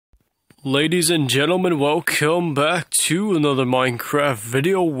Ladies and gentlemen, welcome back to another Minecraft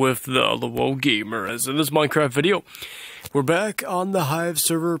video with the Lowo Gamer. As in this Minecraft video, we're back on the Hive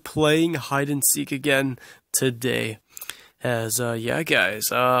server playing hide and seek again today. Yeah guys,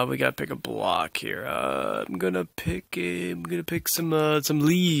 we gotta pick a block here. I'm gonna pick some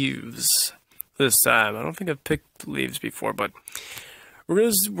leaves this time. I don't think I've picked leaves before, but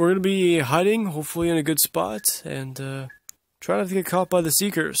we're gonna be hiding, hopefully in a good spot, and try not to get caught by the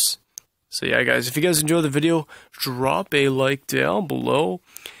seekers. So yeah guys, if you guys enjoyed the video, drop a like down below,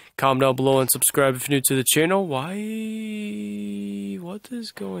 comment down below, and subscribe if you're new to the channel. What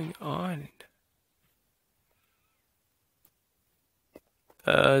is going on?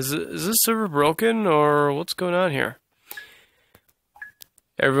 Is this server broken, or what's going on here?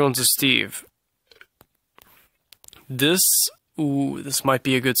 Everyone's a Steve. This might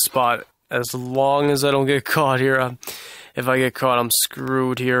be a good spot, as long as I don't get caught here. If I get caught, I'm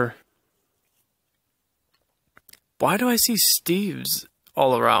screwed here. Why do I see Steves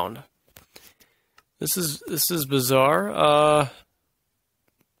all around? This is bizarre.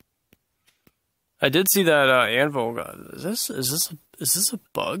 I did see that anvil. Is this a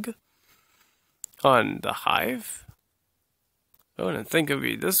bug on the Hive? I wouldn't think it'd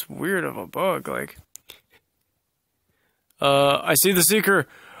be this weird of a bug. Like, I see the seeker.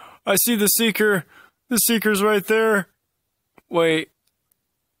 I see the seeker. The seeker's right there. Wait,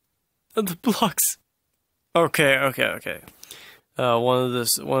 the blocks. Okay. One of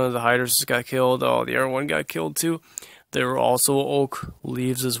the hiders got killed. Oh, the other one got killed too. There were also oak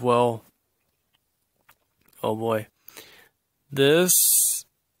leaves as well. Oh boy, this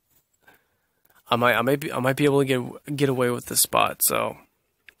I might be able to get away with this spot. So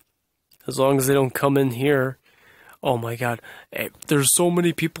as long as they don't come in here. Oh my god, hey, there's so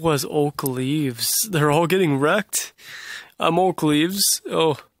many people as oak leaves. They're all getting wrecked. I'm oak leaves.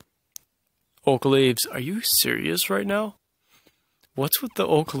 Oh. Oak leaves, are you serious right now? What's with the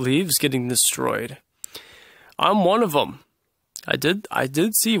oak leaves getting destroyed? I'm one of them. I did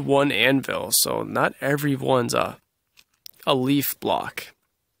see one anvil, so not everyone's a leaf block.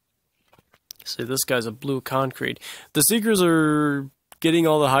 See, this guy's a blue concrete. The seekers are getting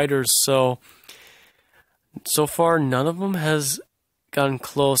all the hiders, so far none of them has gotten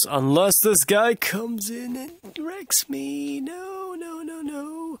close, unless this guy comes in and wrecks me. No.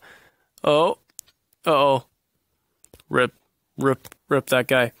 Oh, rip that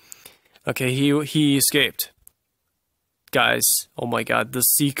guy. Okay, he escaped. Guys, oh my god, the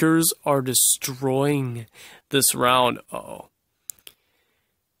seekers are destroying this round. Uh-oh.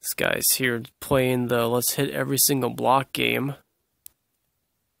 This guy's here playing the let's hit every single block game.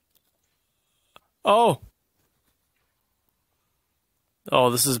 Oh,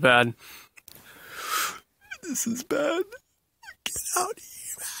 this is bad. This is bad. Get out here.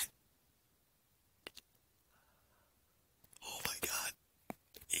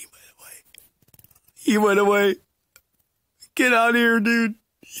 He went away. Get out of here, dude.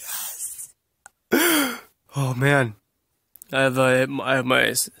 Yes. Oh man, I have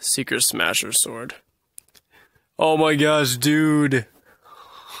my Seeker Smasher sword. Oh my gosh, dude.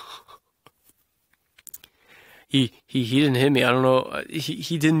 He didn't hit me. I don't know.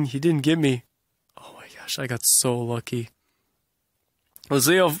 He didn't get me. Oh my gosh, I got so lucky. Let's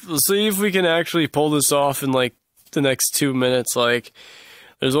see if we can actually pull this off in like the next 2 minutes. Like.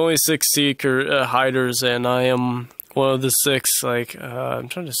 There's only 6 seeker hiders, and I am one of the 6. Like, I'm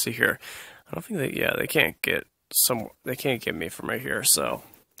trying to see here. I don't think they can't get me from right here. So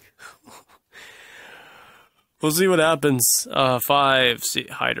we'll see what happens. 5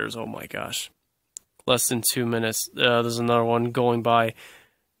 hiders. Oh my gosh, less than 2 minutes. There's another one going by.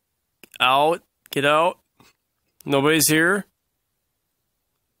 Out, get out. Nobody's here.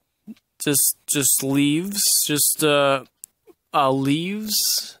 Just leaves. Just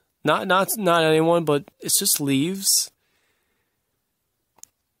leaves. Not anyone, but it's just leaves.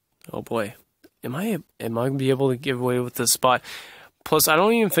 Oh boy. Am I gonna be able to get away with this spot? Plus, I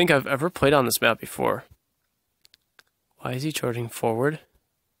don't even think I've ever played on this map before. Why is he charging forward?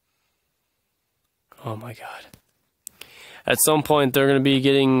 Oh my god. At some point, they're gonna be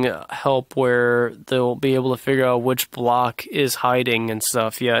getting help where they'll be able to figure out which block is hiding and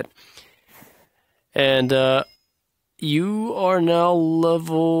stuff yet. And you are now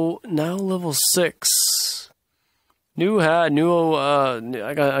level 6. New hat,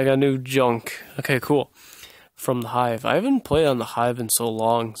 I got new junk. Okay, cool. From the Hive. I haven't played on the Hive in so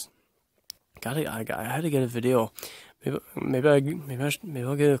long. I had to get a video. Maybe I'll get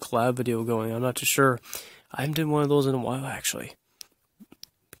a collab video going. I'm not too sure. I haven't done one of those in a while actually.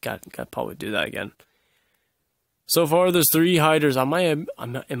 Got probably do that again. So far, there's 3 hiders. Am I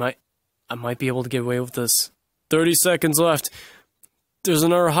I might be able to get away with this. 30 seconds left. There's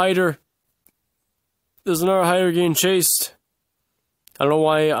another hider. There's another hider getting chased. I don't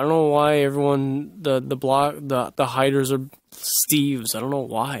know why everyone the hiders are Steves. I don't know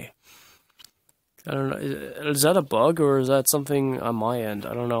why. I don't know. Is that a bug or is that something on my end?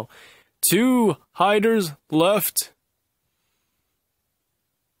 I don't know. 2 hiders left.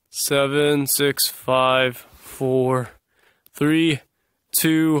 7, 6, 5, 4, 3,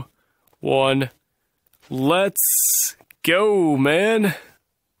 2, 1. Let's go, man.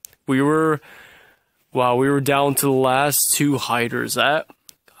 We were down to the last 2 hiders. I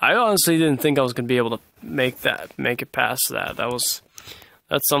honestly didn't think I was gonna be able to make it past that.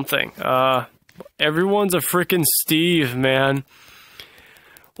 That's something. Everyone's a freaking Steve, man.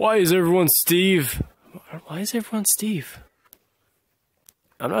 Why is everyone Steve? Why is everyone Steve?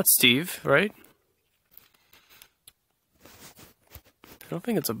 I'm not Steve, right? I don't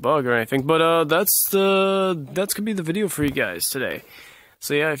think it's a bug or anything, but that's gonna be the video for you guys today.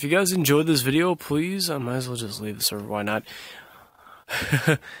 So yeah, if you guys enjoyed this video, please, I might as well just leave the server, why not?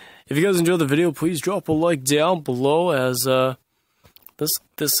 If you guys enjoyed the video, please drop a like down below, as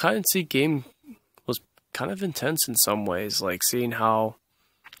this hide and seek game was kind of intense in some ways, like seeing how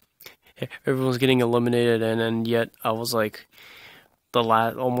everyone's getting eliminated, and then yet I was like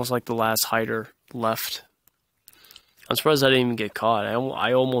almost like the last hider left. I'm surprised I didn't even get caught.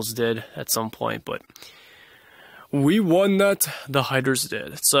 I almost did at some point, but we won that. The hiders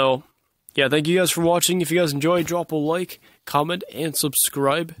did. So yeah, thank you guys for watching. If you guys enjoyed, drop a like, comment, and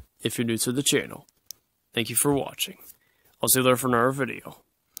subscribe if you're new to the channel. Thank you for watching. I'll see you there for another video.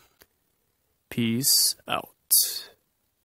 Peace out.